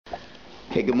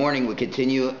Okay, good morning. We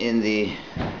continue in the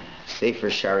Sefer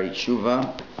Shari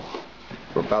Teshuva.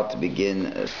 We're about to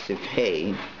begin Thu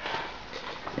May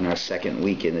in our second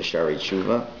week in the Shari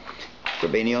Teshuva.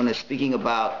 Rabbi Yonah is speaking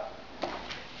about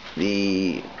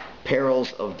the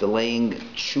perils of delaying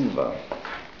Teshuva.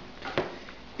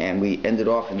 And we ended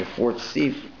off in the fourth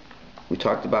Sif. We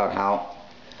talked about how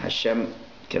Hashem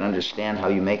can understand how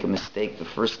you make a mistake the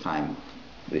first time.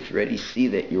 But if you already see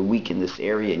that you're weak in this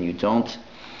area and you don't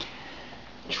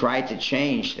try to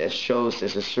change, that shows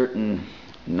there's a certain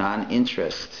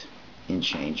non-interest in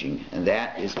changing, and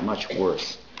that is much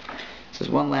worse. There's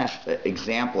one last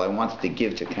example I wanted to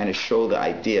give to kind of show the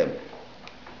idea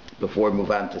before we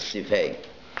move on to Thu May.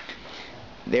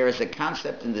 There is a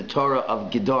concept in the Torah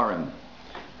of Gedorim,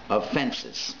 of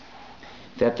fences,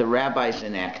 that the rabbis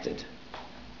enacted.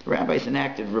 The rabbis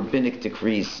enacted rabbinic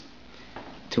decrees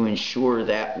to ensure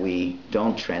that we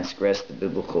don't transgress the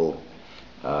biblical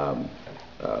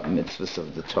mitzvahs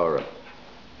of the Torah.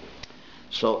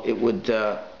 So it would,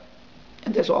 and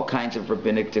there's all kinds of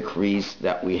rabbinic decrees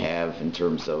that we have in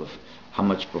terms of how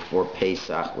much before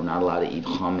Pesach we're not allowed to eat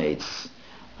chametz.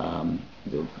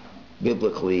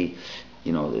 Biblically,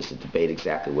 there's a debate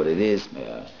exactly what it is.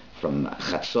 From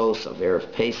chatzos of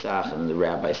Erev Pesach, and the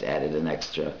rabbis added an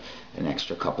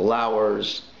extra couple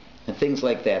hours, and things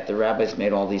like that. The rabbis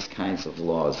made all these kinds of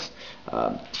laws.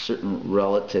 Certain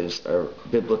relatives are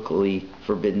biblically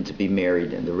forbidden to be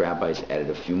married, and the rabbis added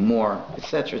a few more,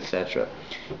 etc., etc.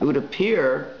 It would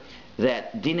appear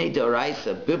that Dinei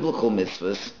D'Oraisa, biblical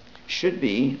mitzvahs, should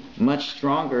be much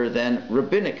stronger than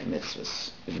rabbinic mitzvahs.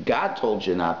 If God told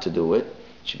you not to do it,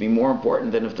 it should be more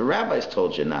important than if the rabbis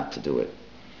told you not to do it.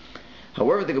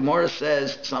 However, the Gemara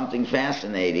says something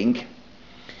fascinating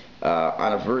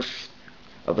on a verse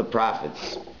of the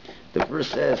prophets. The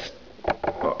verse says,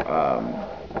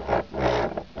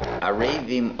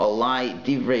 Arevim olai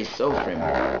divrei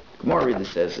sofrim. Gemara really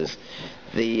says this.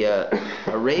 The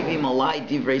Arevim olai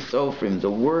divrei sofrim, the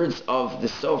words of the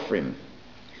sofrim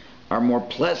are more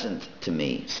pleasant to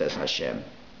me, says Hashem,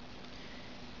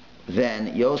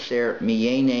 than yoser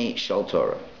miyene shel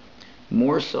Torah,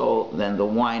 more so than the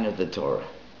wine of the Torah.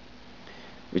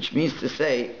 Which means to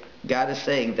say, God is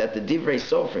saying that the divrei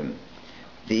sofrim,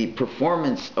 the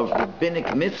performance of rabbinic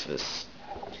mitzvahs,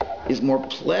 is more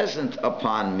pleasant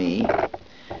upon me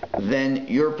than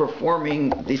you're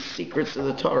performing the secrets of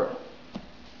the Torah.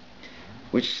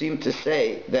 Which seem to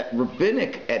say that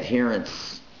rabbinic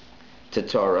adherence to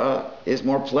Torah is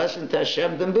more pleasant to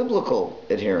Hashem than biblical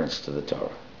adherence to the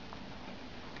Torah.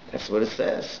 That's what it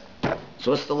says.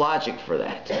 So what's the logic for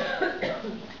that?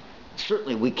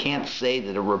 Certainly we can't say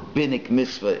that a rabbinic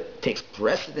mitzvah takes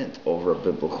precedent over a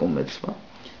biblical mitzvah.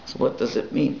 So what does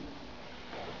it mean?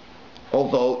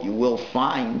 Although you will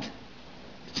find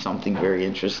something very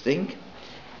interesting.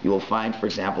 You will find, for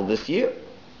example, this year,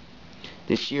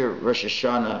 Rosh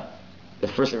Hashanah, the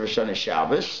first of Rosh Hashanah is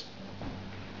Shabbos,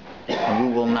 and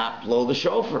we will not blow the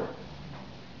shofar.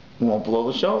 We won't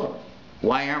blow the shofar.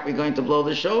 Why aren't we going to blow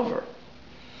the shofar?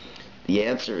 The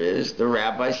answer is the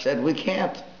rabbi said we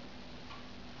can't.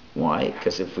 Why?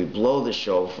 Because if we blow the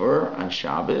shofar on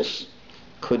Shabbos,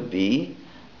 could be,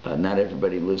 not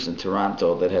everybody lives in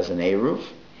Toronto that has an Eruv.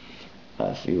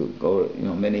 If you go,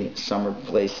 many summer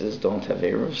places don't have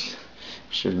Eruvs.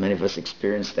 I'm sure many of us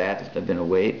experienced that if they've been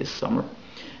away this summer.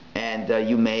 And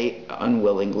you may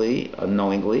unknowingly,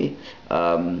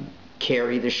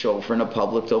 carry the shofar in a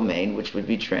public domain, which would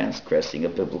be transgressing a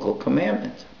biblical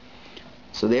commandment.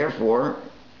 So therefore,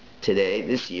 today,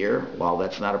 this year, while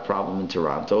that's not a problem in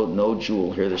Toronto, no Jew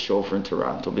will hear the shofar in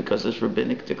Toronto because there's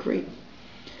rabbinic decree.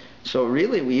 So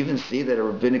really, we even see that a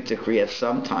rabbinic decree at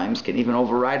some times can even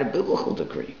override a biblical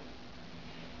decree,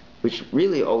 which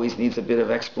really always needs a bit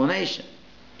of explanation.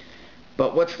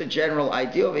 But what's the general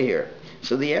idea over here?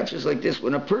 So the answer is like this.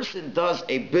 When a person does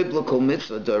a biblical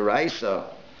mitzvah, d'oraisa,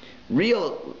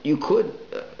 you could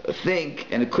think,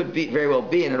 and it could be very well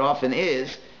be, and it often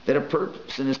is, that a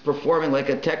person is performing like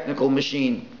a technical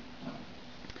machine.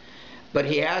 But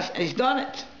he's done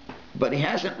it. But he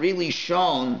hasn't really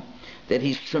shown that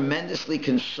he's tremendously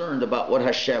concerned about what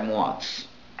Hashem wants.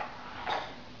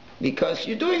 Because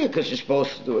you're doing it because you're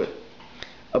supposed to do it.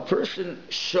 A person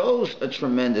shows a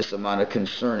tremendous amount of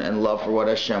concern and love for what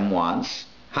Hashem wants.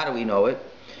 How do we know it?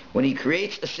 When he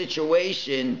creates a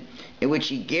situation in which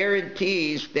he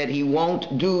guarantees that he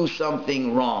won't do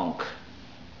something wrong,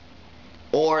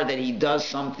 or that he does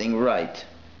something right.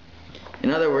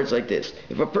 In other words, like this.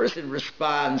 If a person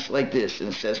responds like this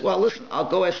and says, well, listen, I'll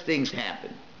go as things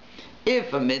happen.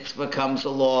 If a mitzvah comes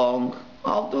along,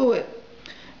 I'll do it.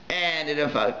 And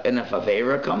if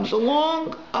Avera comes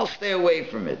along, I'll stay away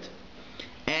from it.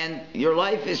 and your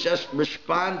life is just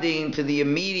responding to the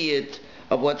immediate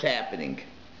of what's happening.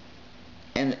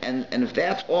 And if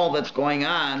that's all that's going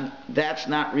on, that's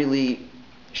not really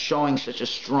showing such a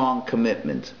strong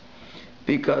commitment.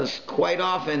 Because quite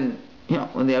often,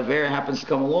 when the Avera happens to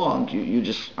come along, you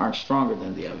just aren't stronger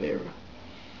than the Avera.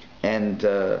 And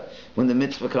when the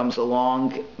mitzvah comes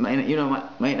along,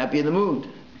 might not be in the mood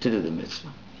to do the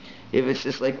mitzvah. If it's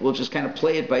just like, we'll just kind of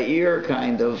play it by ear,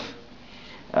 kind of,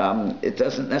 it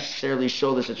doesn't necessarily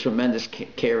show there's a tremendous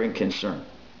care and concern,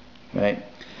 right?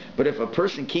 But if a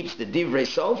person keeps the divrei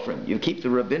sofrim, you keep the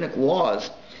rabbinic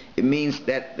laws, it means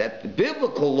that the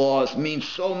biblical laws mean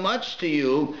so much to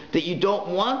you that you don't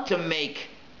want to make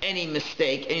any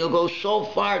mistake, and you'll go so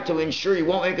far to ensure you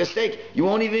won't make a mistake. You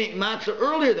won't even eat matzah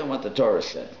earlier than what the Torah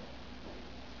said.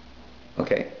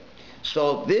 Okay?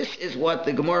 So this is what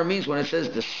the Gemara means when it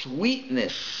says the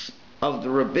sweetness of the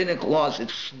rabbinic laws.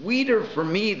 It's sweeter for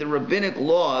me, the rabbinic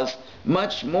laws,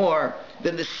 much more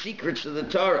than the secrets of the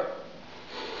Torah.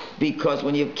 Because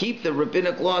when you keep the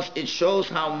rabbinic laws, it shows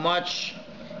how much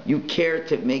you care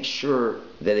to make sure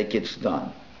that it gets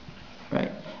done.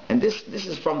 Right? And this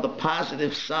is from the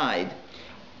positive side.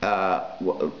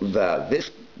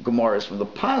 This Gemara is from the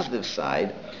positive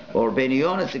side, or Rabbi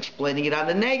Yonah is explaining it on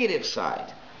the negative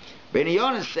side. Rabbi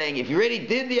Yonah is saying, if you already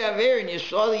did the Aver and you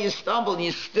saw that you stumbled and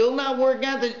you're still not working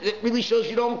out, that really shows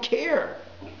you don't care.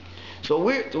 So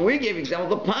we gave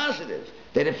example of the positive,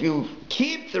 that if you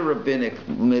keep the rabbinic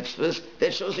mitzvahs,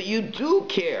 that shows that you do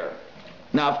care.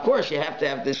 Now, of course, you have to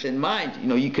have this in mind.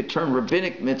 You could turn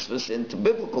rabbinic mitzvahs into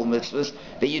biblical mitzvahs,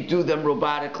 that you do them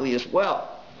robotically as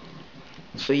well.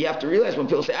 So you have to realize when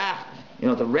people say,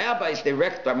 the rabbis, they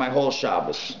wrecked my whole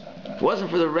Shabbos. If it wasn't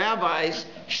for the rabbis,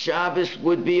 Shabbos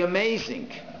would be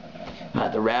amazing.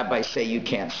 The rabbis say you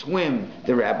can't swim.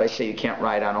 The rabbis say you can't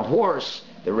ride on a horse.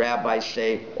 The rabbis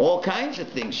say all kinds of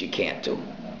things you can't do.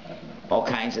 All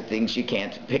kinds of things you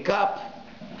can't pick up.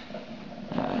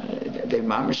 They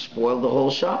mamish spoiled the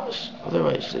whole Shabbos.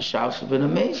 Otherwise, the Shabbos would have been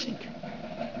amazing,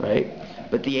 right?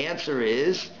 But the answer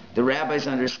is, the rabbis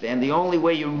understand the only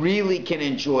way you really can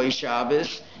enjoy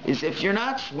Shabbos is if you're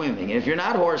not swimming, and if you're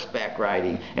not horseback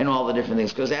riding, and all the different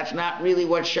things, because that's not really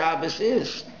what Shabbos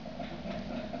is.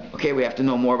 Okay, we have to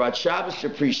know more about Shabbos to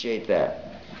appreciate that.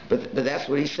 But that's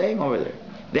what he's saying over there.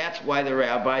 That's why the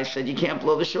rabbis said you can't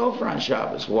blow the shofar on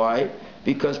Shabbos. Why?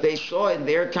 Because they saw in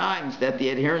their times that the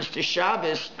adherence to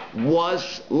Shabbos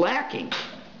was lacking.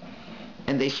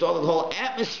 And they saw that the whole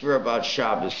atmosphere about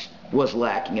Shabbos was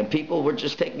lacking. And people were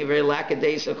just taking a very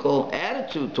lackadaisical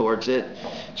attitude towards it.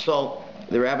 So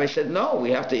the rabbi said, no,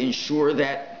 we have to ensure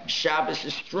that Shabbos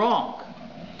is strong.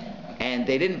 And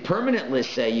they didn't permanently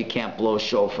say you can't blow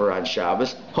shofar on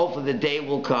Shabbos. Hopefully the day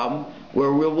will come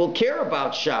where we will care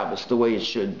about Shabbos the way it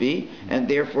should be, and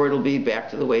therefore it'll be back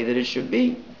to the way that it should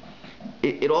be.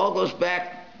 It all goes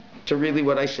back to really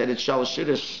what I said at Shalosh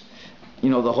Shudis,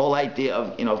 the whole idea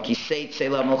of, Kiseit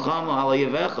Selah Milchama Ala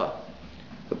Yavecha.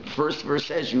 The first verse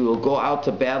says you will go out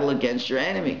to battle against your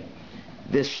enemy.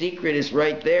 The secret is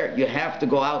right there. You have to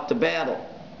go out to battle.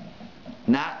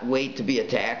 Not wait to be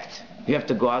attacked. You have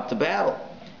to go out to battle.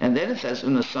 And then it says,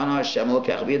 and then Hashem will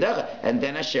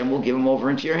give him over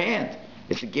into your hand.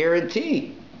 It's a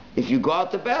guarantee. If you go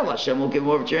out to battle, Hashem will give him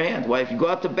over to your hand. Why? If you go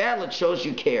out to battle, it shows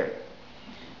you care.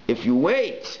 If you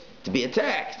wait to be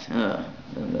attacked, then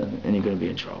you're going to be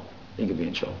in trouble. You could be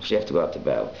in trouble. So you have to go out to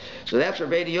battle. So that's what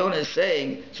Rabbi Yonah is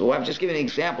saying. So I'm just giving an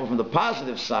example from the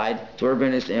positive side to what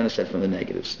Rabbi Yonah said from the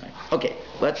negative side. Okay,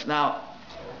 let's now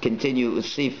continue with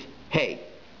Sif Hey.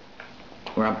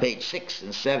 We're on page 6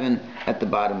 and 7 at the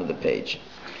bottom of the page.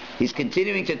 He's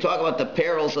continuing to talk about the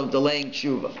perils of delaying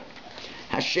tshuva.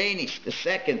 Hashenis, the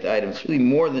second item. It's really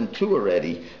more than 2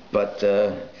 already, but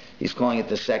he's calling it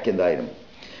the second item.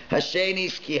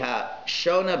 Hashenis ki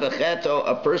ha-shona b'cheto,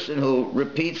 a person who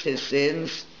repeats his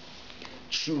sins.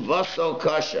 Tshuvaso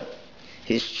kasha.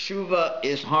 His tshuva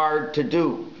is hard to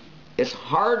do. It's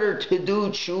harder to do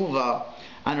tshuva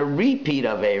on a repeat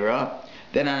avera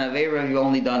than on avera you've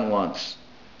only done once.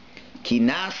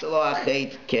 Because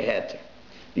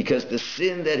the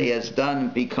sin that he has done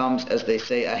becomes, as they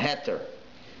say, a heter,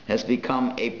 has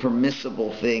become a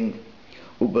permissible thing.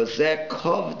 And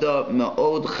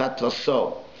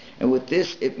with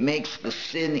this, it makes the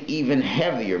sin even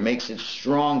heavier, makes it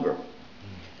stronger.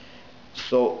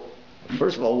 So,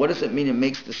 first of all, what does it mean it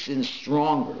makes the sin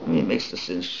stronger? I mean, it makes the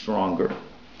sin stronger.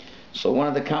 So one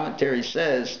of the commentaries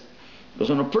says, because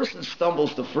when a person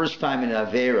stumbles the first time in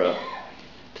Avera,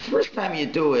 the first time you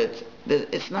do it,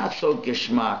 it's not so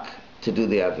geschmack to do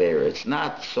the Avera. It's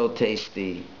not so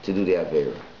tasty to do the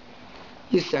Avera.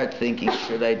 You start thinking,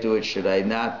 should I do it? Should I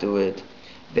not do it?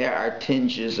 there are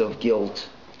tinges of guilt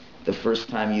the first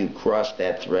time you cross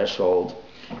that threshold,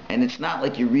 and it's not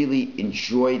like you really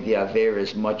enjoyed the Avera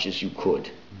as much as you could,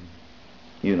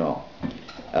 you know.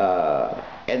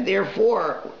 And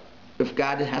therefore, if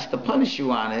God has to punish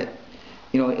you on it,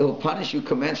 you know, He'll punish you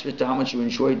commensurate to how much you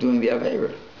enjoy doing the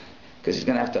Avera, because He's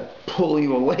going to have to pull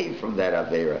you away from that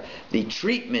Avera. The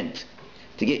treatment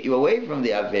to get you away from the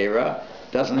Avera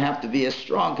doesn't have to be as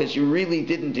strong, because you really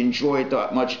didn't enjoy it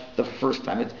that much the first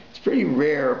time. It's pretty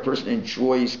rare a person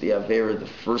enjoys the Avera the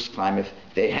first time if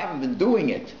they haven't been doing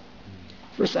it.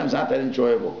 First time's not that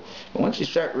enjoyable. But once you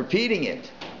start repeating it,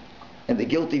 and the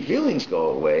guilty feelings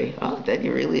go away, then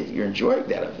you're enjoying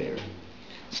that Avera.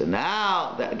 So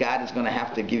now that God is going to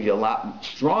have to give you a lot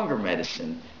stronger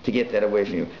medicine to get that away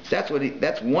from you. So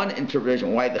that's one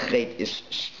interpretation why the chait is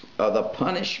the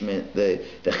punishment. The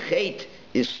chait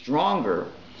is stronger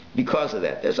because of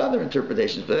that. There's other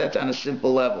interpretations, but that's on a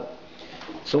simple level.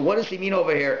 So what does he mean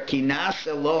over here?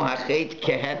 Kinasa lo hachet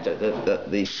keheter.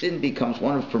 The sin becomes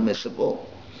one of permissible.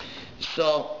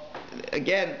 So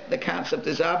again, the concept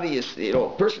is obvious. You know,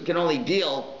 a person can only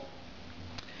deal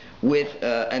with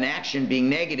an action being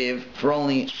negative for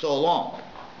only so long.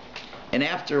 And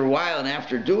after a while, and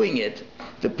after doing it,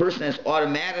 the person has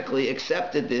automatically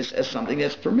accepted this as something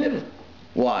that's permitted.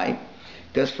 Why?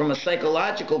 Because from a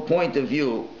psychological point of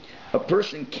view, a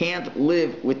person can't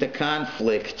live with the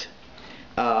conflict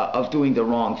of doing the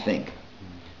wrong thing.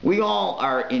 We all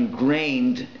are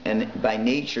ingrained and by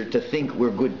nature to think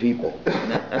we're good people.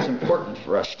 And that's important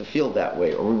for us to feel that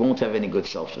way, or we won't have any good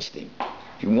self-esteem.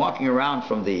 If you're walking around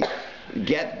from the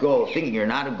get-go thinking you're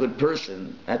not a good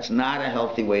person, that's not a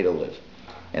healthy way to live.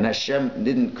 And Hashem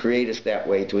didn't create us that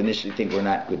way to initially think we're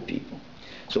not good people.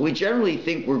 So we generally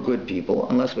think we're good people,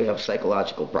 unless we have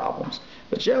psychological problems.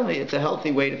 But generally, it's a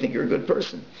healthy way to think you're a good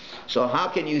person. So how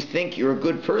can you think you're a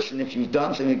good person if you've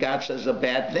done something that God says is a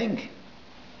bad thing?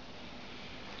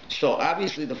 So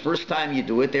obviously, the first time you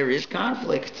do it, there is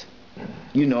conflict.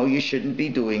 You know you shouldn't be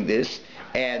doing this,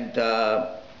 and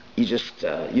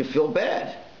you feel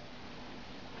bad.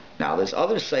 Now, there's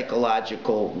other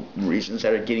psychological reasons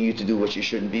that are getting you to do what you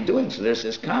shouldn't be doing. So there's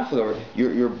this conflict.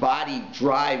 Your body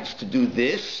drives to do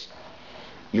this.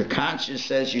 Your conscience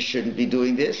says you shouldn't be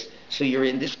doing this. So you're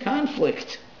in this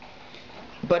conflict.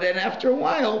 But then after a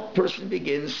while, person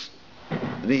begins,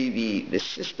 the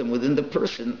system within the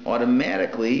person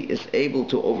automatically is able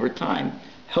to, over time,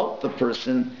 help the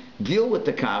person deal with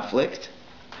the conflict.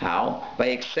 How? By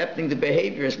accepting the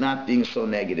behavior as not being so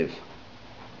negative.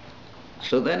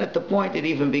 So then at the point it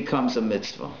even becomes a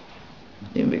mitzvah.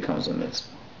 It even becomes a mitzvah.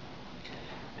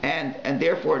 And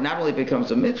therefore it not only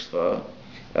becomes a mitzvah,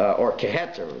 or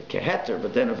keheter,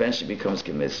 but then eventually becomes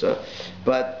mitzvah.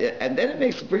 And then it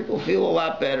makes the people feel a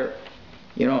lot better.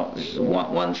 You know, this is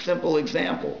one simple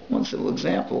example,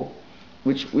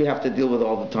 which we have to deal with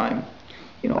all the time.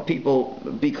 You know, people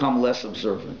become less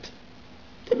observant.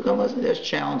 There's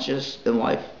challenges in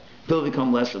life. People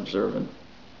become less observant.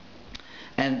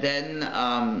 And then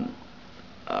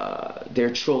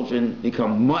their children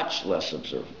become much less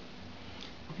observant.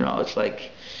 You know, it's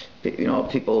like, you know,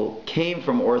 people came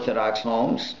from Orthodox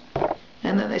homes,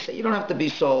 and then they say, you don't have to be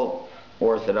so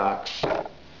Orthodox.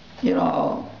 You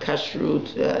know,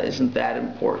 kashrut isn't that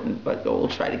important, but we'll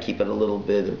try to keep it a little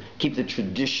bit, or keep the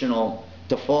traditional,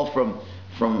 to fall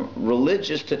from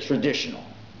religious to traditional.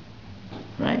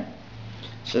 Right?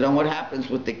 So then what happens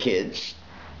with the kids?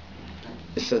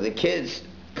 So the kids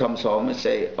comes home and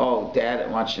say, oh, Dad, I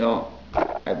want you to know,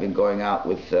 I've been going out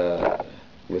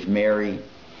with Mary,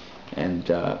 and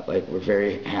like we're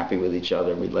very happy with each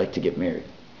other, and we'd like to get married.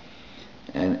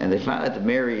 And they find out that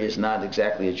Mary is not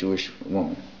exactly a Jewish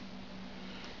woman.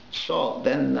 So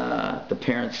then the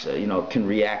parents, can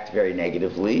react very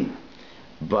negatively,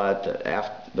 but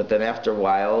then after a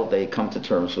while they come to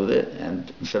terms with it,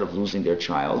 and instead of losing their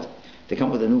child, they come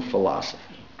with a new philosophy.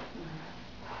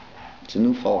 It's a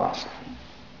new philosophy.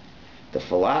 The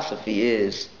philosophy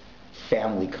is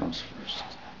family comes first.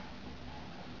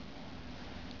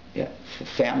 Yeah,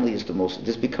 family is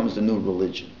this becomes the new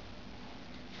religion.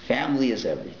 Family is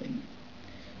everything.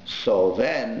 So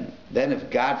then if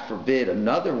God forbid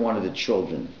another one of the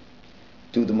children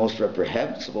do the most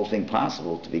reprehensible thing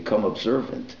possible to become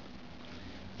observant,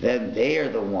 then they are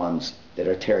the ones that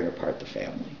are tearing apart the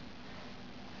family.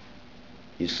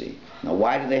 You see. Now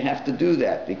why do they have to do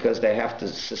that? Because they have to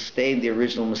sustain the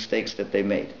original mistakes that they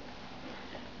made.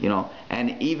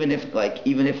 And even if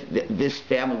this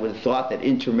family would have thought that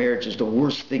intermarriage is the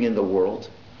worst thing in the world,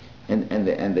 and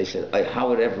they said, how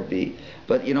would it ever be?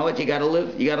 But you know what? You got to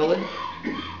live,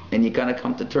 and you got to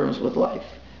come to terms with life.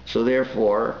 So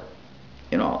therefore,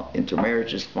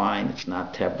 intermarriage is fine. It's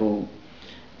not taboo.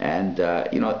 And,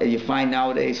 you find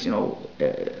nowadays,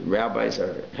 rabbis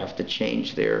have to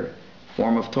change their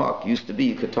form of talk. Used to be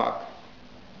you could talk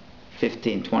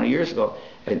 15, 20 years ago,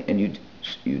 and you'd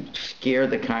scare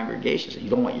the congregation. You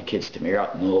don't want your kids to marry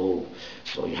out. No.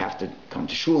 So you have to come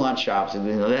to Shul on Shabbos and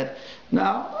that.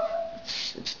 No,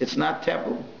 it's not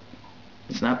taboo.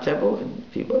 It's not taboo.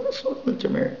 And people are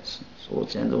intermarried. So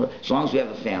it's end of it. As long as we have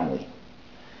a family.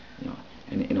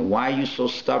 And why are you so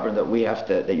stubborn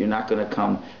that you're not going to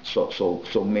come?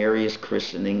 So Mary is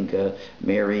christening,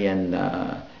 Mary and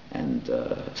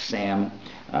Sam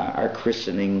are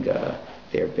christening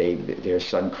their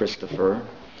son Christopher,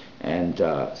 and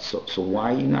so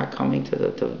why are you not coming to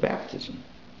the baptism?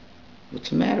 What's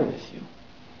the matter with you?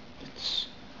 It's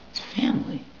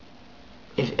family.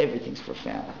 If everything's for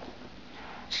family.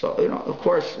 So, of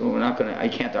course, I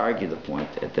can't argue the point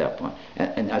at that point.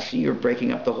 And I see you're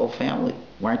breaking up the whole family.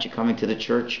 Why aren't you coming to the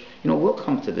church? We'll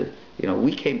come to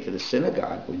we came to the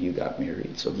synagogue when you got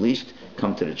married. So at least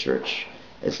come to the church.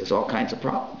 There's all kinds of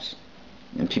problems.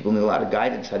 And people need a lot of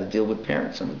guidance how to deal with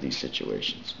parents under these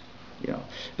situations.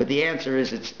 But the answer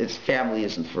is it's family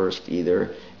isn't first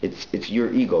either. It's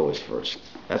your ego is first.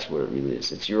 That's what it really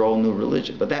is. It's your own new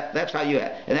religion. But that's how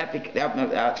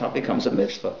that's how it becomes a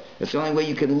mitzvah. It's the only way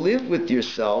you can live with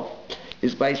yourself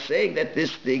is by saying that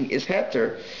this thing is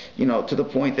heter, to the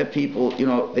point that people,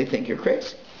 they think you're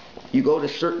crazy. You go to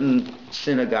certain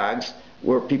synagogues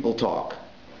where people talk.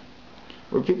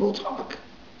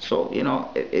 So,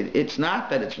 it's not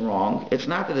that it's wrong. It's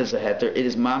not that it's a heter. It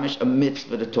is mamish a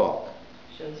mitzvah to talk.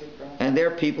 And there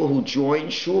are people who join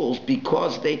shuls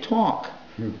because they talk.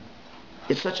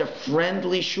 It's such a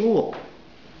friendly shul.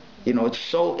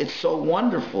 It's so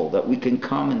wonderful that we can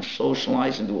come and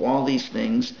socialize and do all these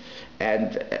things.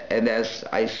 And as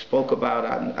I spoke about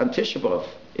on Tisha,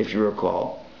 if you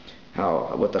recall,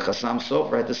 what the Chassam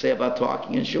Sofer had to say about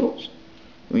talking in shuls.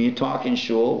 When you talk in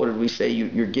shul, what did we say?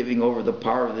 You're giving over the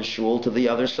power of the shul to the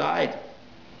other side.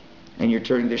 And you're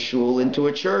turning the shul into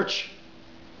a church.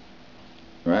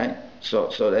 Right? So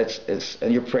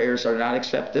and your prayers are not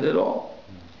accepted at all.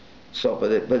 So,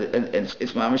 but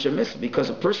it's mamish a mitzvah, because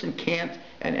a person can't,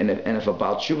 and if a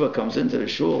Baal Teshuva comes into the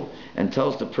shul and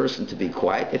tells the person to be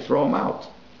quiet, they throw him out.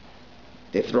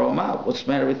 What's the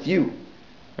matter with you?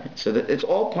 Right? So that it's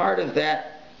all part of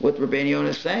that, what Rabbi Yonah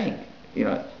is saying.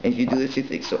 And if you do this, you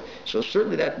think so. So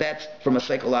certainly that's from a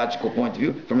psychological point of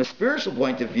view. From a spiritual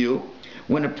point of view,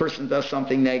 when a person does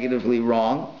something negatively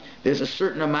wrong, there's a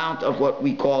certain amount of what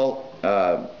we call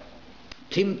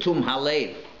timtum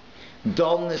halev,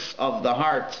 dullness of the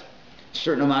heart,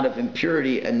 certain amount of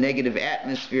impurity, a negative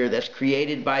atmosphere that's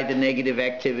created by the negative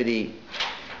activity.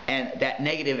 And that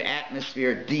negative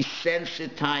atmosphere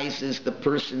desensitizes the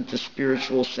person to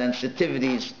spiritual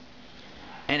sensitivities.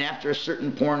 And after a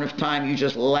certain point of time, you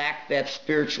just lack that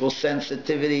spiritual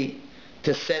sensitivity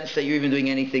to sense that you're even doing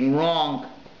anything wrong.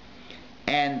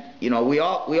 And, we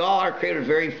all are created with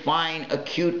very fine,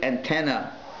 acute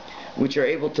antenna, which are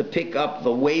able to pick up the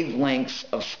wavelengths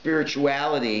of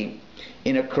spirituality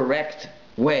in a correct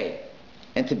way.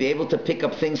 And to be able to pick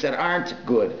up things that aren't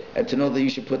good, and to know that you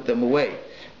should put them away.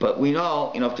 But we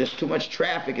know, if there's too much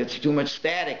traffic, it's too much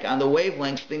static on the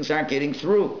wavelengths, things aren't getting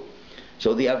through.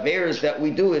 So the averas that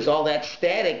we do is all that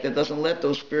static that doesn't let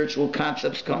those spiritual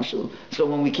concepts come through. So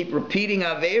when we keep repeating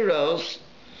averos,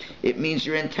 it means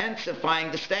you're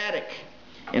intensifying the static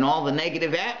in all the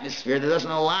negative atmosphere that doesn't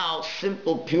allow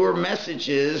simple, pure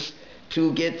messages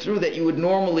to get through that you would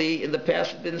normally in the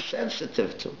past have been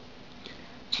sensitive to.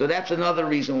 So that's another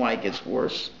reason why it gets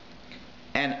worse.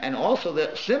 And also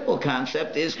the simple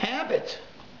concept is habit.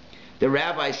 The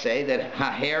rabbis say that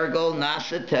hahergel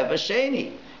nasa teva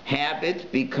sheni.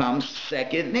 Habit becomes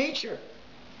second nature.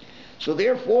 So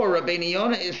therefore, Rabbi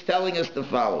Yonah is telling us the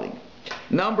following.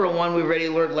 Number one, we already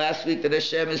learned last week that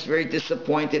Hashem is very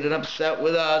disappointed and upset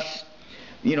with us.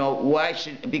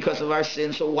 Because of our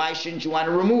sins, so why shouldn't you want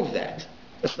to remove that?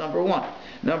 That's number one.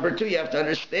 Number two, you have to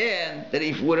understand that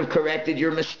if you would have corrected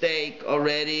your mistake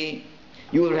already,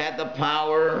 you would have had the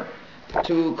power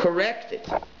to correct it.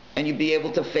 And you'd be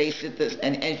able to face it,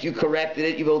 and if you corrected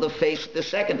it, you'd be able to face it the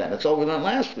second time. That's all we learned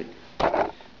last week.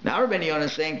 Now Rabbi Yonah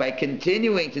is saying by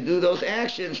continuing to do those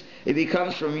actions, it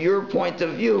becomes, from your point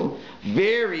of view,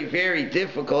 very, very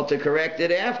difficult to correct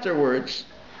it afterwards.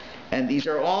 And these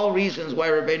are all reasons why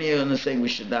Rabbi Yonah is saying we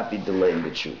should not be delaying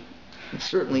the tshuva. And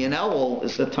certainly in Elul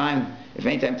is the time, if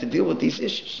any time, to deal with these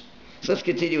issues. So let's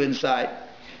continue inside.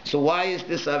 So why is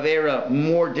this Avera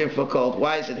more difficult?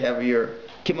 Why is it heavier?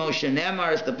 Kimoshe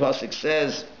Nemar, as the pasuk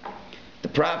says, the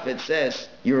prophet says,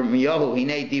 Yirmiyahu,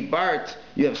 Hine dibart,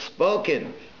 you have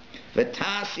spoken.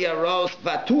 V'tasi aros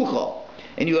vatuchal,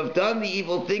 and you have done the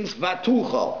evil things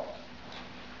vatuchal.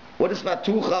 What does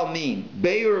vatuchal mean?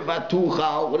 Beir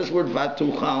vatuchal, what does the word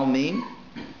vatuchal mean?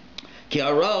 Ki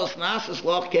aros nasas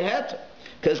loch keheter,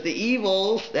 because the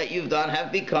evils that you've done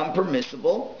have become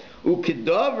permissible.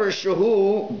 Ukedavar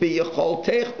shahu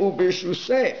biyacholtech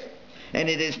ubirshusech, and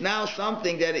it is now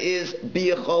something that is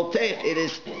biyacholtech, it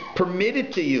is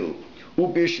permitted to you.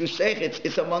 Ubirshusech,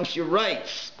 it's amongst your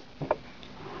rights.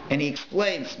 And he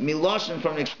explains, miloshin,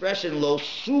 from an expression, lo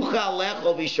suchal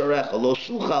lecho visharecha. Lo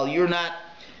suchal, you're not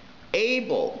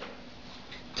able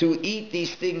to eat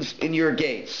these things in your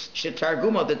gates.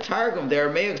 Shetarguma, the targum, the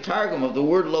Aramaic targum of the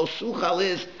word lo suchal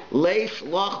is leis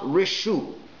loch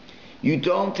rishu. You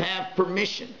don't have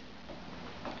permission.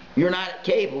 You're not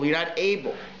capable, you're not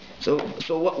able. So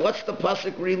what's the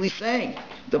pasuk really saying?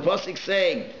 The pasuk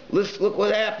saying, look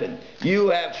what happened. You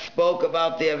have spoke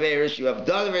about the averis, you have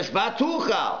done the averis,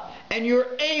 vatuchal, and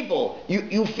you're able.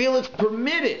 You feel it's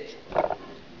permitted.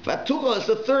 Vatuchal is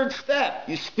the third step.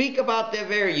 You speak about the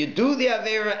avera, you do the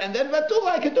avera, and then vatuchal,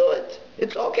 I can do it.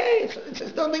 It's okay.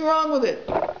 There's nothing wrong with it.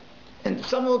 And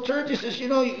someone will turn to you and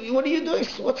says, what are you doing?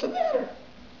 Says, what's the matter?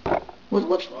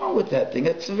 What's wrong with that thing?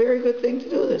 It's a very good thing to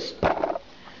do this.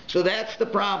 So that's the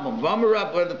problem.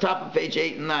 V'amarav, we're at the top of page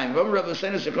 8 and 9. V'amarav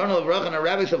Hussein Zichrono Levrach, and our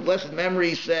rabbis of blessed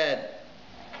memory said,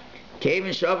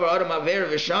 Kevin Shavar Adam Aver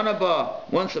Vishanaba,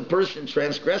 once a person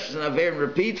transgresses an Aver and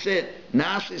repeats it,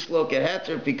 Nasis Lo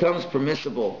Keheter, it becomes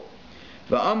permissible.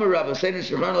 V'amarav Hussein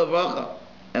Zichrono Levrach,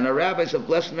 and our rabbis of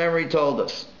blessed memory told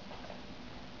us,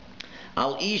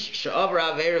 Al Ish Shavar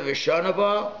Aver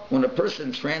Vishanaba, when a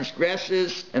person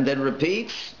transgresses and then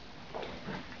repeats,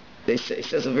 it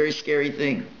says a very scary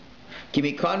thing. From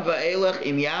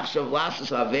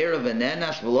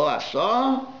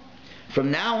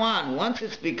now on, once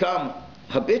it's become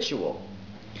habitual,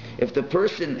 if the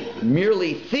person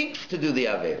merely thinks to do the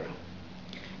avera,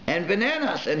 and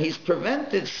venenas, and he's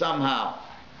prevented somehow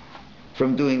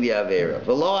from doing the avera,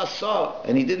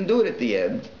 and he didn't do it at the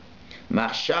end,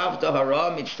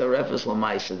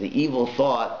 the evil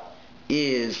thought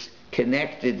is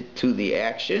connected to the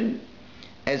action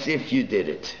as if you did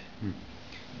it.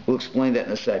 We'll explain that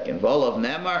in a second. V'olav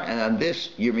Nemar, and on this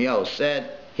Yirmiyahu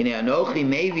said, Hine anochi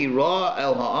mevi ra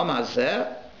el ha'am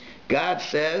hazeh. God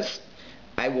says,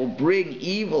 I will bring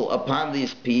evil upon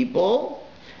these people.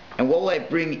 And what will I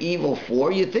bring evil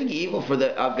for? You think evil for the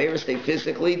averos they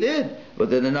physically did.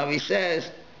 But then the Navi says,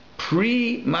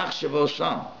 pri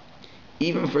machshavosam,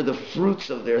 even for the fruits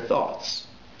of their thoughts.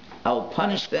 I will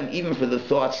punish them even for the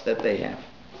thoughts that they have.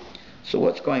 So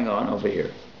what's going on over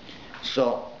here?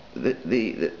 So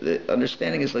the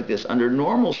understanding is like this. Under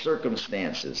normal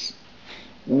circumstances,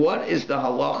 what is the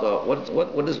halacha?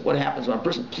 What happens when a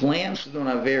person plans to do an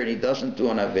avera and he doesn't do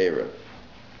an avera?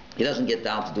 He doesn't get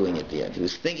down to doing it at the end. He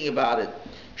was thinking about it.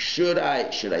 Should I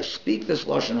speak this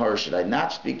lashon hara? Should I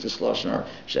not speak this lashon hara?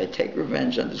 Should I take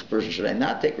revenge on this person? Should I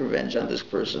not take revenge on this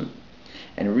person?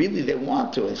 And really they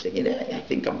want to, and say, I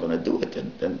think I'm going to do it.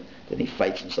 And then he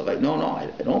fights himself like, no, I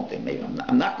don't think, maybe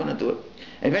I'm not going to do it.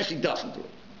 And eventually doesn't do it.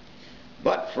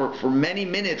 But for many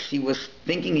minutes he was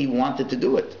thinking he wanted to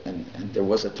do it. And there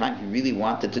was a time he really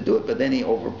wanted to do it, but then he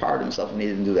overpowered himself and he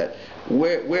didn't do that.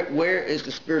 Where is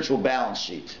the spiritual balance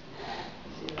sheet?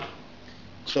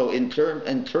 So in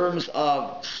terms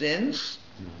of sins,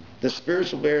 the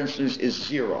spiritual balance is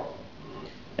zero.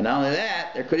 And not only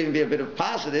that, there could even be a bit of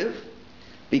positive,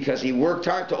 because he worked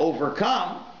hard to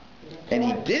overcome, and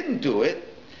he didn't do it,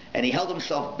 and he held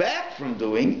himself back from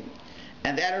doing,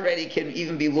 and that already can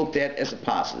even be looked at as a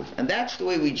positive. And that's the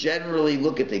way we generally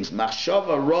look at things.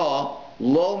 Machshava ra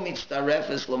lo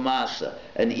mitztarefes lamasa.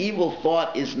 An evil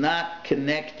thought is not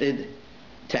connected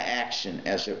to action,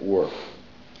 as it were.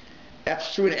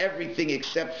 That's true in everything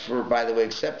except for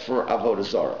avodah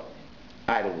zarah,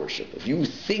 idol worship. If you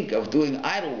think of doing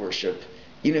idol worship,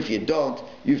 even if you don't,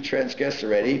 you've transgressed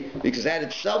already, because that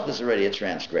itself is already a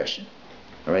transgression.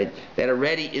 All right? That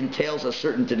already entails a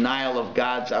certain denial of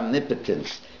God's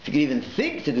omnipotence. If you can even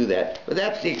think to do that, but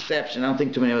that's the exception. I don't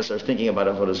think too many of us are thinking about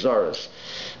avodah zarahs.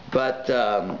 But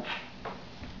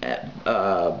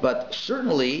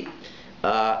certainly,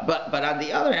 but on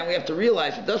the other hand, we have to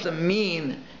realize it doesn't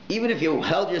mean, even if you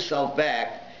held yourself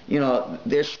back,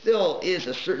 there still is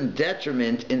a certain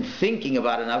detriment in thinking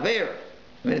about an avera.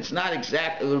 I mean, it's not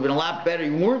exact. It would have been a lot better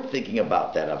you weren't thinking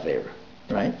about that avera,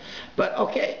 right? But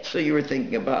okay, so you were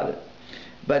thinking about it.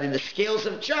 But in the scales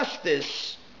of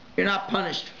justice, you're not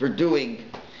punished for doing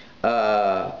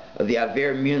the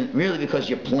avera merely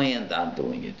because you planned on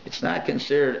doing it. It's not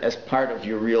considered as part of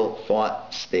your real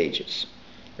thought stages.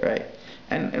 right?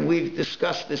 And we've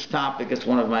discussed this topic. It's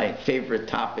one of my favorite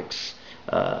topics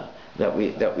that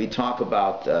we talk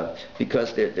about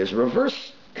because there's a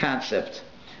reverse concept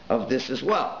of this as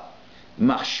well.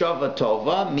 Machshava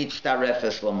tova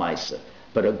mitztarefes l'maisa.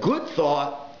 But a good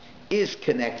thought is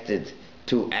connected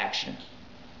to action,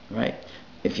 right?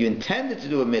 If you intended to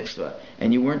do a mitzvah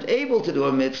and you weren't able to do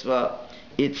a mitzvah,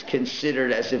 it's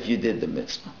considered as if you did the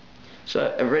mitzvah.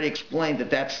 So I've already explained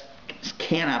that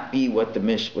cannot be what the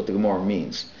Gemara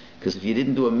means. Because if you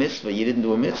didn't do a mitzvah, you didn't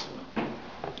do a mitzvah.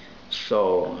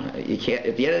 So you can't.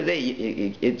 At the end of the day,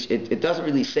 it doesn't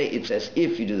really say it's as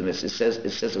if you do the mitzvah.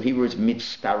 It says the Hebrew is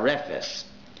mitztarefes.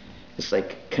 It's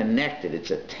like connected.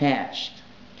 It's attached.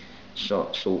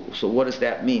 So what does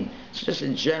that mean? So just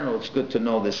in general, it's good to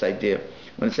know this idea.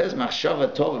 When it says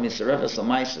machshava tova mitztarefes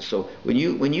l'maisa, so when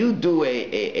you do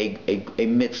a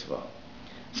mitzvah,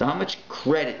 so how much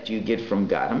credit do you get from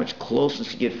God? How much closeness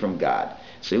do you get from God?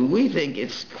 So we think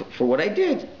it's for what I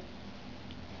did.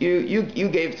 You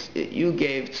gave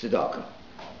tzedakah,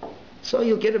 so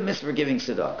you'll get a mitzvah for giving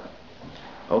tzedakah.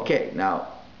 Okay, now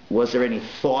was there any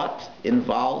thought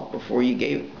involved before you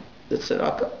gave the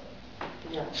tzedakah?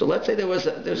 Yeah. So let's say there's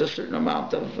a certain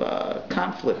amount of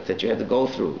conflict that you had to go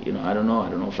through. I don't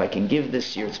know if I can give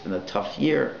this year. It's been a tough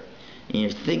year, and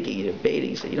you're thinking, you're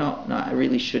debating. You say, no, I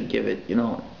really should give it.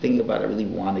 Thinking about it, I really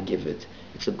want to give it.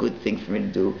 It's a good thing for me to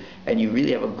do, and you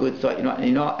really have a good thought,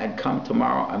 and come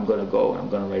tomorrow, I'm going to go, and I'm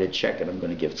going to write a check, and I'm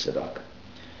going to give tzedakah.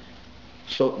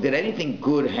 So did anything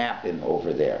good happen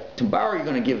over there? Tomorrow you're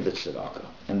going to give the tzedakah,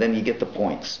 and then you get the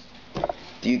points.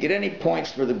 Do you get any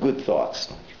points for the good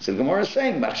thoughts? So the Gemara is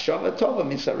saying, machshava tova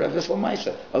mitztarefes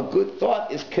l'maisa. A good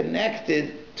thought is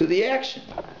connected to the action.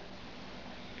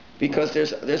 Because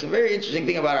there's a very interesting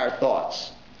thing about our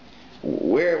thoughts.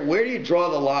 Where do you draw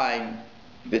the line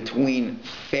between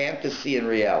fantasy and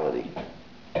reality?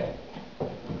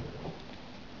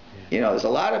 There's a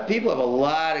lot of people have a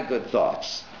lot of good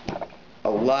thoughts. A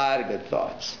lot of good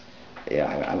thoughts.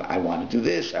 I want to do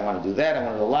this, I want to do that, I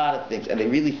want to do a lot of things. And they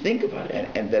really think about it.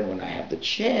 And then when I have the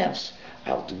chance,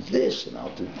 I'll do this and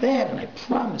I'll do that, and I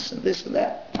promise, and this and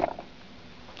that.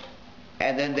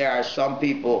 And then there are some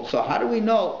people, so how do we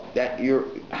know that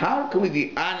how can we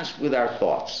be honest with our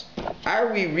thoughts?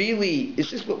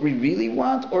 Is this what we really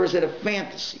want, or is it a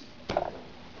fantasy?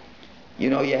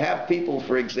 You have people,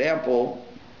 for example,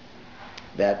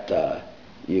 that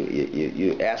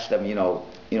you ask them,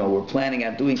 we're planning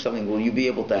on doing something, will you be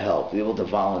able to help, be able to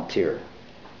volunteer?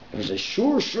 And they say,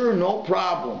 sure, no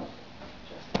problem.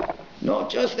 No,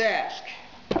 just ask,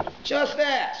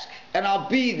 and I'll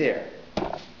be there.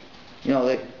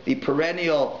 The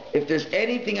perennial, if there's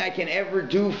anything I can ever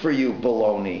do for you,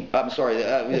 baloney. I'm sorry,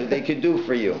 they could do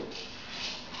for you.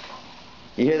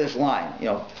 You hear this line,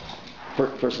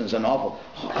 person's an awful,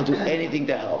 I'll do anything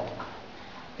to help.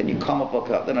 And you come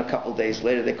up then a couple days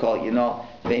later they call,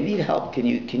 they need help. Can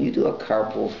you do a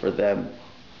carpool for them?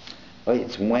 Oh,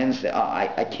 it's Wednesday. Oh,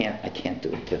 I can't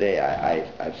do it today.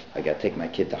 I got to take my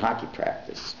kid to hockey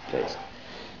practice.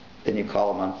 Then you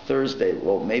call them on Thursday.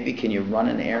 Well, maybe can you run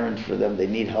an errand for them? They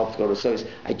need help to go to Sobeys.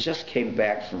 I just came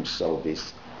back from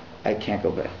Sobeys. I can't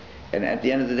go back. And at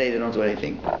the end of the day, they don't do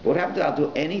anything. What happens? I'll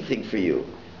do anything for you,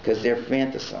 because they're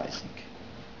fantasizing.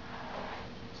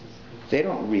 They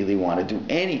don't really want to do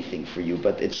anything for you,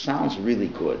 but it sounds really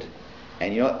good.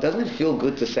 And doesn't it feel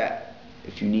good to say,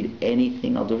 if you need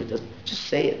anything, I'll do it. Just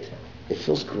say it. It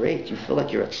feels great. You feel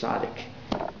like you're a tzaddik.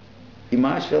 You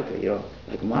might feel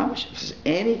like mamash. If there's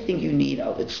anything you need,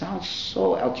 it sounds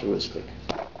so altruistic.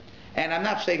 And I'm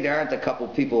not saying there aren't a couple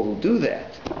people who do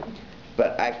that,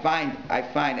 but I find,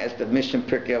 as the Mishnah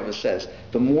Pirkei Avos says,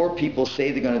 the more people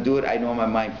say they're going to do it, I know in my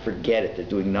mind, forget it. They're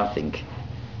doing nothing.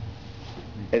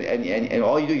 And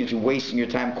all you're doing is you're wasting your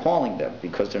time calling them,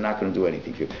 because they're not going to do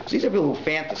anything for you. So these are people who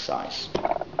fantasize.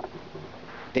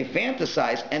 They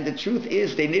fantasize, and the truth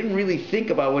is they didn't really think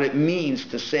about what it means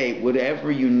to say,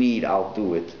 whatever you need, I'll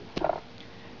do it.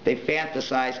 They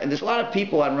fantasize, and there's a lot of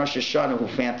people on Rosh Hashanah who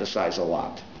fantasize a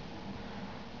lot.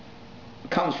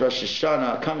 Comes Rosh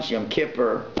Hashanah, comes Yom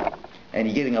Kippur, and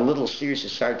you're getting a little serious. You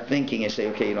start thinking and say,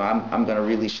 okay, I'm going to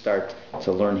really start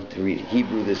to learn to read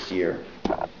Hebrew this year.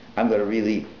 I'm going to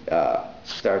really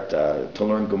start to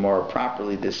learn Gemara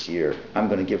properly this year. I'm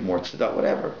going to give more tzedakah,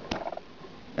 whatever.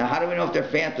 Now, how do we know if they're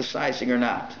fantasizing or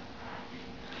not?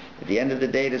 At the end of the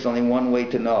day, there's only one way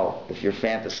to know if you're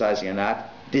fantasizing or not.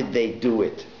 Did they do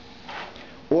it?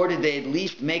 Or did they at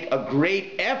least make a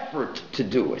great effort to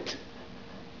do it?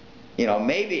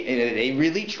 Maybe they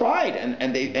really tried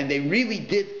and they really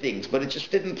did things, but it just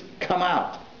didn't come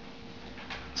out.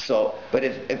 So, but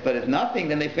if nothing,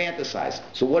 then they fantasize.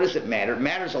 So what does it matter? It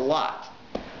matters a lot.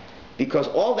 Because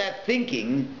all that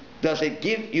thinking, does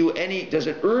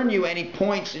it earn you any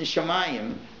points in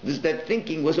Shemayim? Does that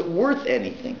thinking, was it worth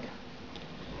anything?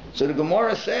 So the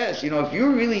Gemara says, if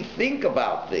you really think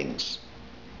about things,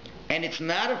 and it's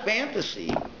not a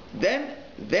fantasy, then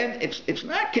it's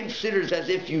not considered as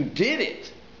if you did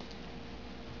it.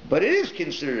 But it is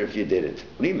considered if you did it.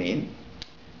 What do you mean?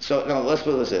 So now let's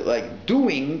put this like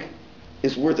doing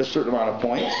is worth a certain amount of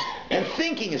points, and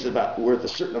thinking is worth a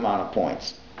certain amount of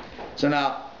points. So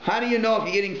now, how do you know if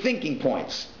you're getting thinking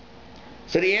points?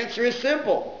 So the answer is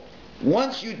simple.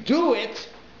 Once you do it,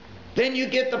 then you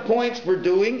get the points for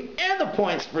doing and the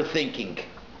points for thinking.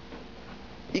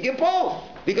 You get both.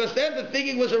 Because then the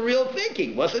thinking was a real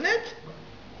thinking, wasn't it?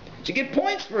 So you get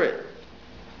points for it.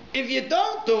 If you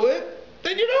don't do it,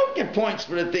 then you don't get points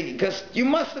for the thinking, because you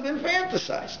must have been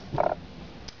fantasizing.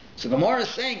 So Gemara is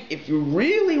saying, if you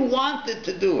really wanted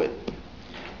to do it,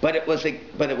 but it was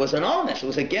an onus, it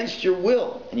was against your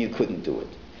will, and you couldn't do it.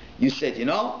 You said,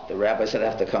 the rabbi said I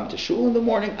have to come to Shul in the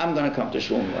morning, I'm going to come to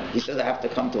Shul in the morning. He said I have to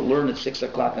come to learn at 6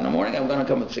 o'clock in the morning, I'm going to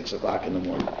come at 6 o'clock in the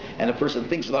morning. And the person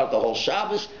thinks about it the whole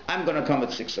Shabbos, I'm going to come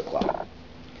at 6 o'clock.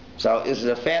 So is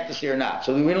it a fantasy or not?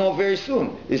 So we know very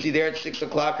soon, is he there at 6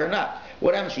 o'clock or not?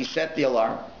 What happens? He set the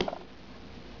alarm,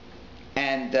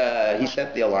 and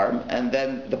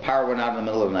then the power went out in the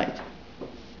middle of the night,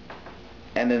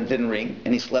 and then it didn't ring,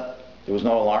 and he slept. There was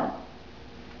no alarm.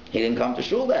 He didn't come to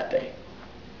Shul that day.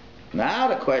 Now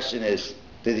the question is,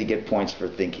 did he get points for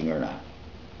thinking or not?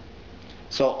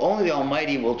 So only the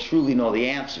Almighty will truly know the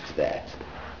answer to that.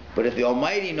 But if the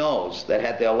Almighty knows that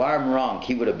had the alarm rung,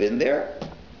 he would have been there,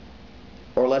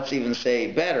 or let's even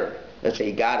say better, let's say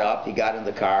he got up, he got in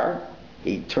the car,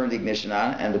 he turned the ignition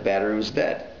on, and the battery was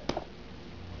dead.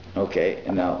 Okay,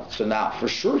 and now for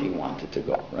sure he wanted to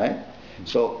go, right?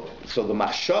 So the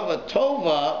machshava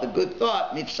tova, the good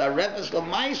thought, mitzarefes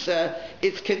l'maisa,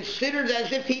 it's considered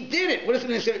as if he did it. What is it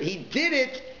considered? He did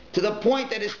it to the point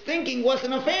that his thinking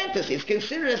wasn't a fantasy. It's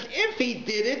considered as if he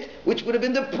did it, which would have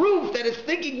been the proof that his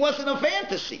thinking wasn't a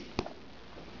fantasy.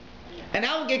 And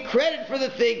I will get credit for the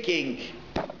thinking.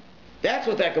 That's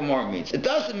what that Gemara means. It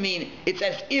doesn't mean it's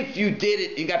as if you did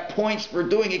it, you got points for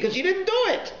doing it, because you didn't do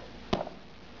it.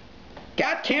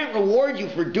 God can't reward you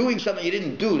for doing something you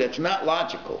didn't do. That's not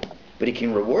logical. But He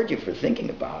can reward you for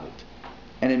thinking about it.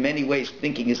 And in many ways,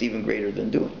 thinking is even greater than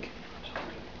doing.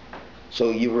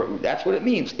 So that's what it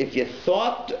means. If you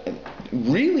thought,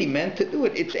 really meant to do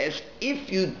it, it's as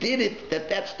if you did it,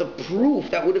 that's the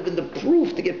proof. That would have been the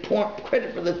proof to get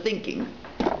credit for the thinking.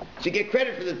 So you get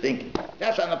credit for the thinking.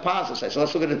 That's on the positive side. So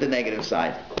let's look at the negative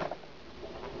side.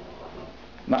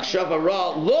 Machshava ra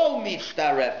lo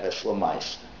mitzarefes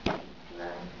l'maisa.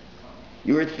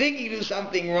 You were thinking to do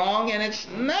something wrong, and it's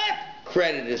not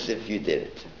credited as if you did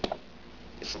it.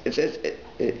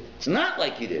 It's not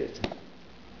like you did it.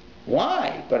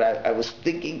 Why? But I was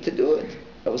thinking to do it.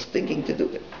 I was thinking to do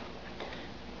it.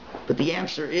 But the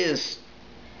answer is,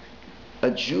 a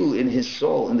Jew in his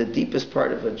soul, in the deepest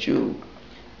part of a Jew,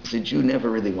 is a Jew never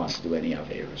really wants to do any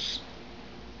Averos.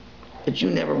 A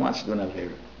Jew never wants to do an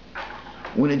Avera.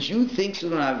 When a Jew thinks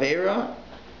of an Avera,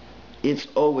 it's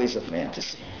always a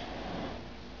fantasy.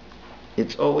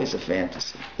 It's always a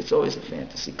fantasy. It's always a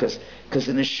fantasy. Because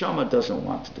the neshama doesn't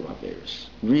want to do Averos.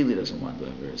 Really doesn't want to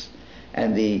do Averos.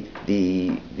 And the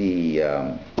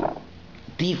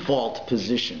default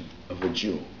position of a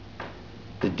Jew,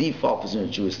 the default position of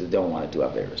a Jew is that they don't want to do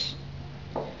Averos.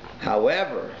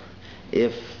 However,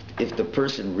 if the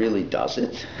person really does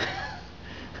it,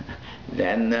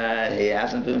 then he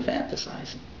hasn't been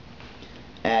fantasizing.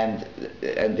 And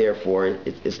therefore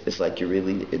it's like you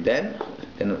really then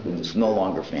it's no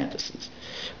longer fantasies.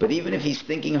 But even if he's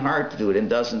thinking hard to do it and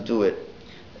doesn't do it,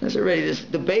 there's already this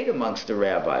debate amongst the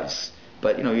rabbis.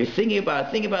 But you're thinking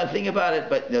about it,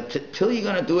 but till you're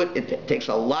going to do it, it takes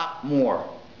a lot more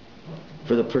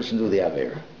for the person to do the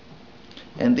Avera.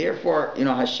 And therefore,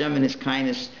 Hashem in His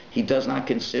kindness, He does not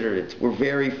consider it. We're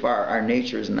very far. Our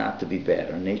nature is not to be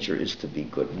bad. Our nature is to be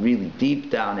good. Really, deep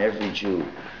down, every Jew's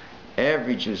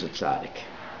a tzaddik.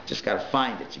 Just got to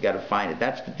find it. You got to find it.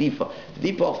 That's the default.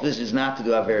 The default position is not to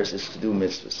do averos, it's to do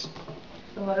mitzvahs.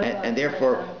 And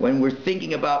therefore, when we're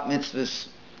thinking about mitzvahs,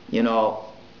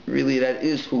 really that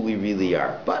is who we really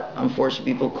are. But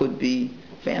unfortunately, people could be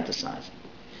fantasizing.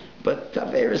 But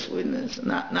averos is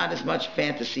not as much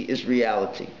fantasy as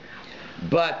reality.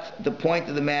 But the point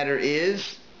of the matter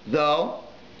is, though,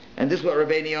 and this is what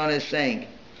Rabbi Yonah is saying,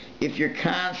 if you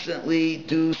constantly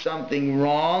do something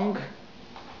wrong,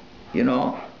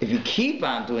 if you keep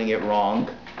on doing it wrong,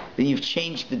 then you've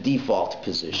changed the default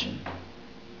position.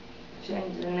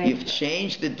 You've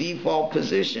changed the default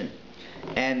position.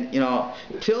 And,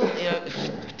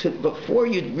 before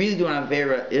you really do an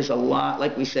Avera, is a lot,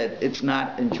 like we said, it's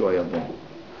not enjoyable.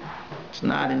 It's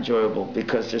not enjoyable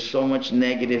because there's so much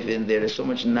negative in there. There's so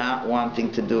much not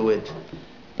wanting to do it.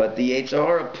 But the Yetzer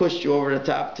Hara pushed you over the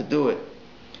top to do it.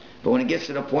 But when it gets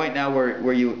to the point now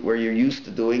where you're used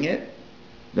to doing it,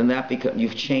 then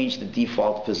you've changed the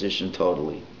default position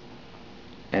totally.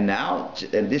 And now,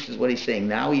 and this is what he's saying,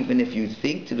 now even if you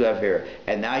think to do Avera,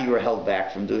 and now you are held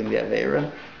back from doing the Avera,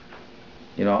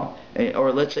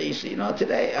 or let's say you see,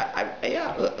 today,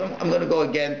 I'm going to go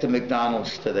again to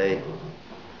McDonald's today,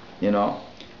 and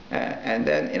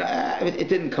then, it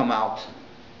didn't come out,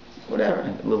 whatever,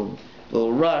 a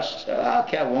little rushed,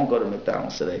 okay, I won't go to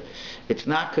McDonald's today. It's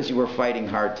not because you were fighting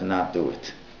hard to not do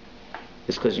it.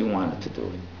 It's because you wanted to do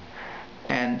it.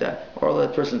 And or the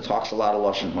person talks a lot of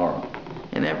Lashon Hara,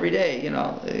 and every day, they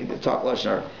talk Lashon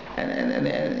Hara,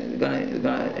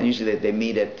 and usually they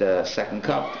meet at Second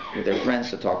Cup with their friends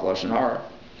to talk Lashon Hara,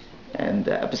 and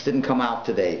Epis didn't come out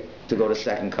today to go to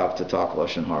Second Cup to talk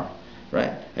Lashon Hara,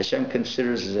 right? Hashem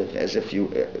considers as if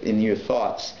you, in your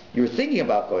thoughts, you were thinking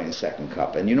about going to Second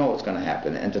Cup, and you know what's going to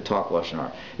happen, and to talk Lashon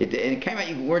Hara. It came out,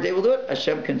 you weren't able to do it.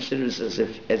 Hashem considers as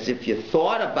if you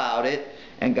thought about it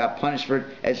and got punished for it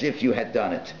as if you had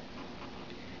done it.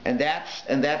 And that's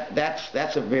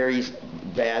a very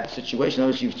bad situation. In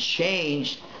other words, you've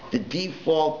changed the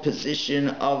default position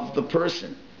of the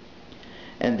person.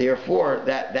 And therefore,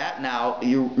 that now,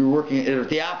 you're working at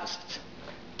the opposite.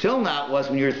 Till now it was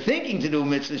when you're thinking to do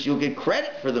mitzvahs, you'll get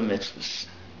credit for the mitzvahs.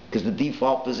 Because the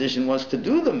default position was to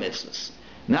do the mitzvahs.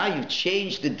 Now you've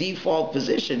changed the default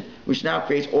position, which now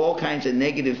creates all kinds of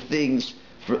negative things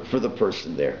for the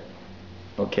person there.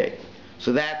 Okay,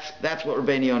 so that's what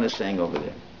Rabbeinu Yonah is saying over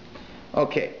there.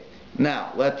 Okay,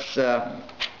 now let's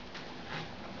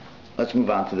move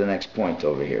on to the next point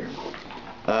over here.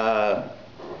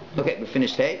 Okay, we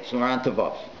finished Hey, so we're on to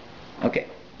Vav. Okay,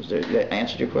 that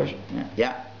answered your question?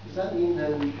 Yeah. Does that mean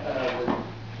then that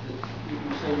you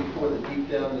were saying before that deep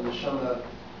down the neshama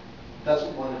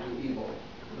doesn't want to do evil,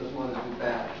 doesn't want to do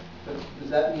bad? But does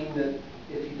that mean that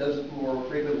if he does it more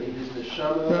frequently, his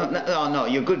neshama... No,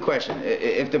 you're good question.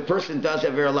 If the person does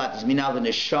Avera a lot, does it mean now the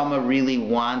neshama really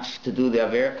wants to do the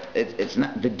Avera? It's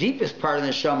not. The deepest part of the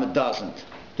neshama doesn't.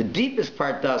 The deepest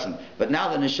part doesn't. But now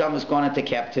the neshama's gone into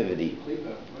captivity.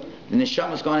 The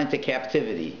neshama's gone into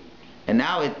captivity. And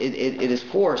now it is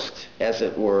forced, as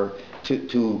it were, to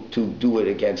do it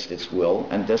against its will,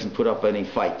 and doesn't put up any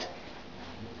fight.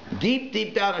 Deep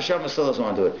down, neshama still doesn't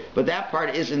want to do it. But that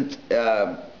part isn't...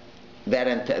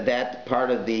 that part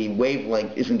of the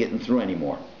wavelength isn't getting through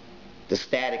anymore. The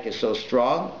static is so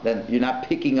strong that you're not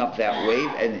picking up that wave,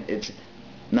 and it's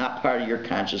not part of your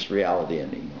conscious reality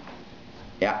anymore.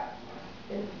 Yeah?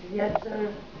 Is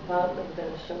Yetzer part of the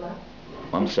neshama?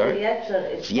 I'm sorry?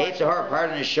 It's Yetzer Hara part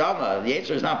of the neshama. The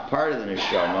Yetzer is not part of the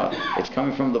neshama. It's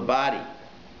coming from the body.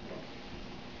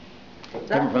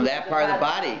 Coming from that part of the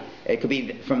body. It could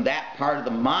be from that part of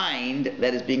the mind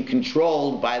that is being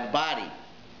controlled by the body.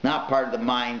 Not part of the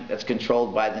mind that's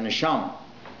controlled by the neshama.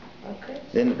 Okay.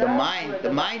 Then the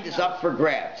mind is up for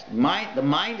grabs. The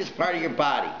mind is part of your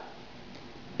body.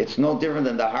 It's no different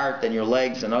than the heart and your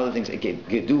legs and other things. It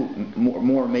can do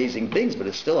more amazing things, but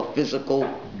it's still a physical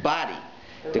body.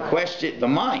 The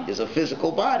mind is a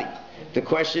physical body. The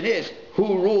question is,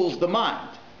 who rules the mind?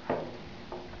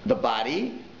 The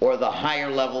body or the higher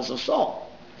levels of soul?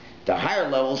 The higher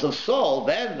levels of soul,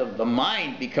 then the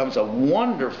mind becomes a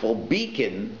wonderful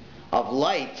beacon of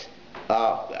light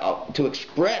to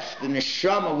express the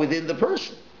neshama within the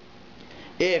person.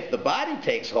 If the body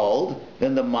takes hold,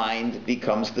 then the mind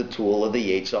becomes the tool of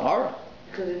the Yetzer Hara.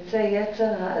 Could it say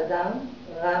Yetzer Ha'adam,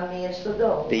 Ra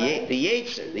mi'yesodo? The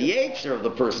Yetzer of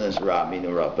the person is Ra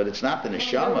minura, but it's not the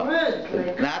neshama.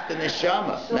 Not the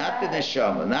neshama. Not the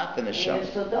neshama. Not the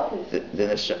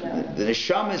neshama. The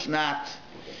neshama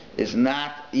is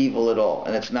not evil at all,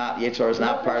 and it's not Yetzer Hara is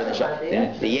not part of the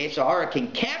neshama. The Yetzer Hara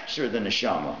can capture the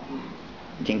neshama.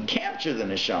 Can capture the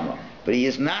neshama, but he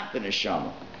is not the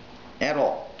neshama at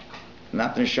all.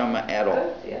 Not the neshama at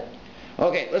all.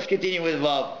 Okay, let's continue with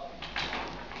Vav.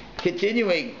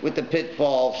 Continuing with the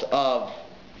pitfalls of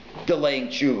delaying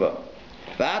tshuva.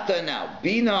 Vata now,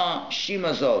 bina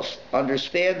shimazos.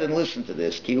 Understand and listen to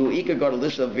this. Kihu ikagar,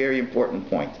 this is a very important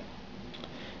point.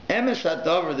 Emes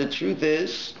hadavar, the truth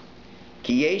is,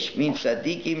 ki yesh min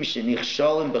tzadikim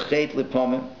shenichshalim b'chet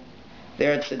lipomim.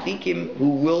 There are tzadikim who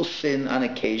will sin on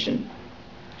occasion.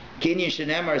 Kinyan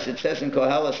shenemar, as it says in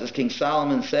Koheles, as King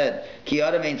Solomon said, Ki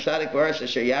adam ein tzadik v'aras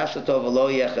asher yasato v'lo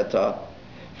yechata.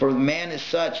 For man is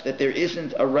such that there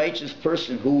isn't a righteous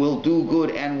person who will do good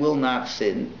and will not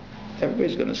sin.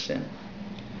 Everybody's going to sin.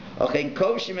 But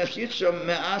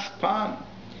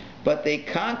they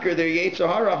conquer their Yetzer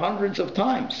Hara hundreds of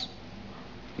times.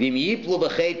 And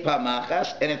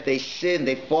if they sin,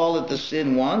 they fall into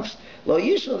sin once, lo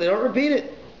yishlo, they don't repeat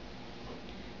it.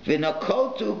 And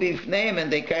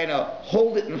they kind of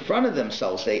hold it in front of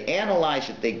themselves. They analyze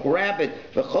it, they grab it.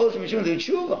 They do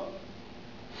Teshuva.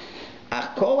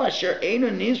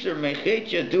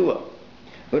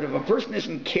 But if a person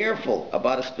isn't careful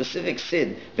about a specific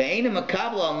sin, and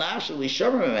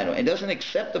doesn't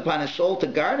accept upon his soul to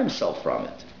guard himself from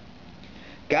it,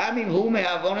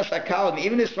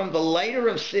 even if it's from the lighter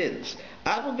of sins,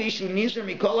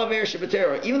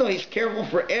 even though he's careful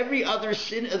for every other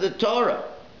sin of the Torah,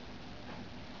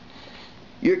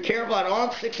 you're careful on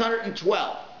all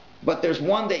 612, but there's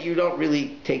one that you don't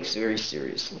really take very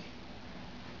seriously.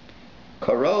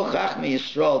 Karo Chachmei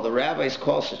Yisrael, the rabbis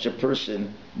call such a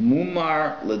person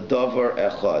Mumar Ledover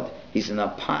Echad. He's an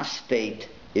apostate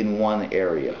in one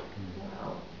area.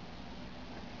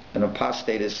 An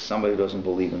apostate is somebody who doesn't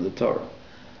believe in the Torah.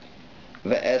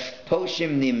 Ve'es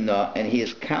Poshim Nimna, and he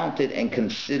is counted and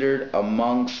considered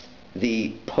amongst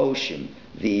the Poshim,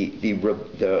 the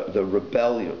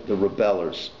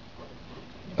rebellers.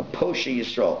 A Poshim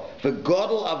Yisrael.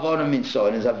 Ve'godol Avona Minso,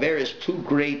 and his aver is too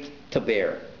great to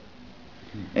bear.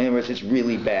 In other words, it's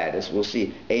really bad, as we'll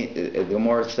see. The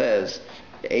Gemara says,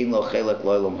 Ein lo chelek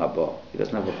lo'olam haba. He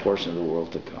doesn't have a portion of the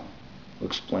world to come. We'll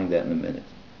explain that in a minute.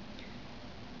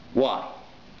 Why?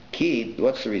 Ki,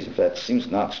 what's the reason for that? It seems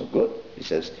not so good. He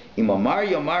says, Imamar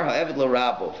yomar ha'eved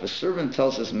l'rabo. If a servant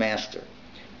tells his master,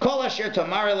 Kol asher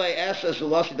tamar elei asa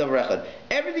zulasi davar echad.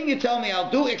 Everything you tell me I'll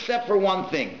do except for one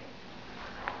thing.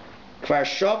 Kvar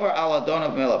shovar al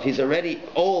Adonav Melav. He's already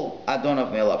old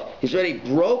Adonav Melav. He's already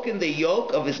broken the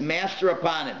yoke of his master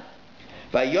upon him.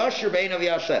 Vayosher beinav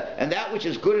yaseh. And that which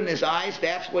is good in his eyes,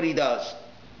 that's what he does.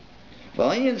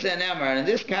 V'linyan zenemar. And in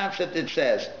this concept it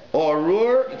says,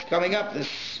 Orur, it's coming up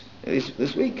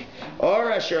this week.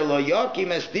 Or asher lo yokim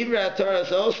es divrei Torah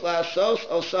zos la'asos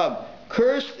osam.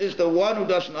 Cursed is the one who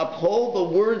doesn't uphold the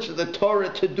words of the Torah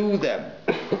to do them.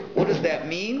 What does that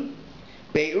mean?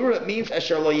 Be'ur, it means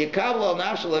asher lo yikabel al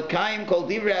nafsho l'kayim kol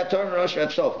divrei Torah rosh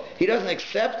ratzof. He doesn't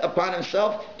accept upon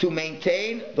himself to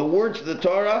maintain the words of the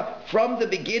Torah from the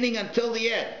beginning until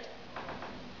the end.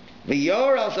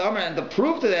 V'yor al zamar, and the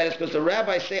proof to that is because the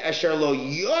rabbis say asher lo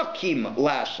yokim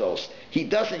lasos. He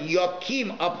doesn't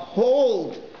yokim,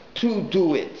 uphold to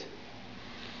do it.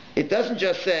 It doesn't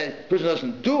just say the person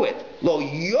doesn't do it. Lo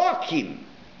yokim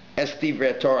as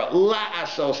divrei Torah la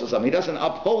asosam. He doesn't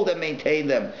uphold and maintain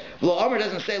them. Lo Amar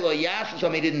doesn't say lo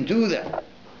yasosam. He didn't do them.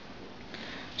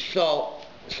 So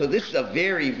this is a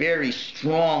very, very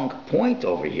strong point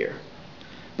over here.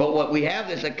 But what we have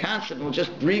is a concept, and we'll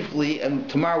just briefly, and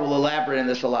tomorrow we'll elaborate on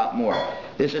this a lot more.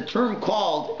 There's a term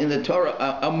called in the Torah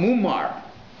a mumar,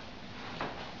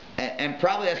 and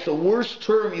probably that's the worst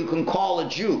term you can call a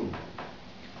Jew,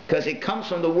 because it comes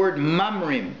from the word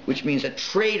mamrim, which means a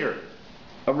traitor,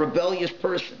 a rebellious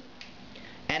person.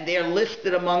 And they are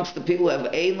listed amongst the people who have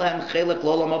ein lahem chelek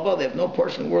l'olam haba. They have no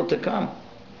portion in the world to come.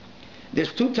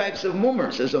 There's two types of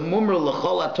mumars. There's a mumar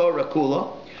l'chol haTorah kula.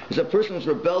 There's a person who's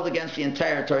rebelled against the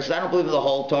entire Torah. Says, I don't believe in the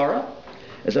whole Torah.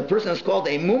 There's a person that's called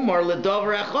a mumar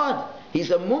l'davar echad.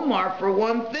 He's a mumar for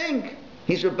one thing.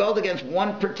 He's rebelled against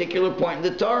one particular point in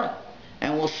the Torah.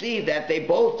 And we'll see that they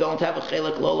both don't have a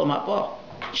chelek l'olam haba.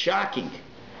 Shocking.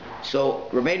 So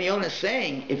Rabbi Yonah is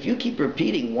saying, if you keep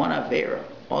repeating one avera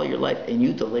all your life and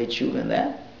you delay tshuva in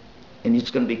that, and it's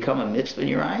going to become a mitzvah in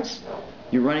your eyes,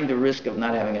 you're running the risk of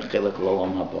not having a chelek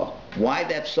l'olam haba. Why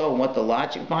that's so and what the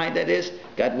logic behind that is,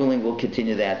 God willing, we'll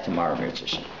continue that tomorrow.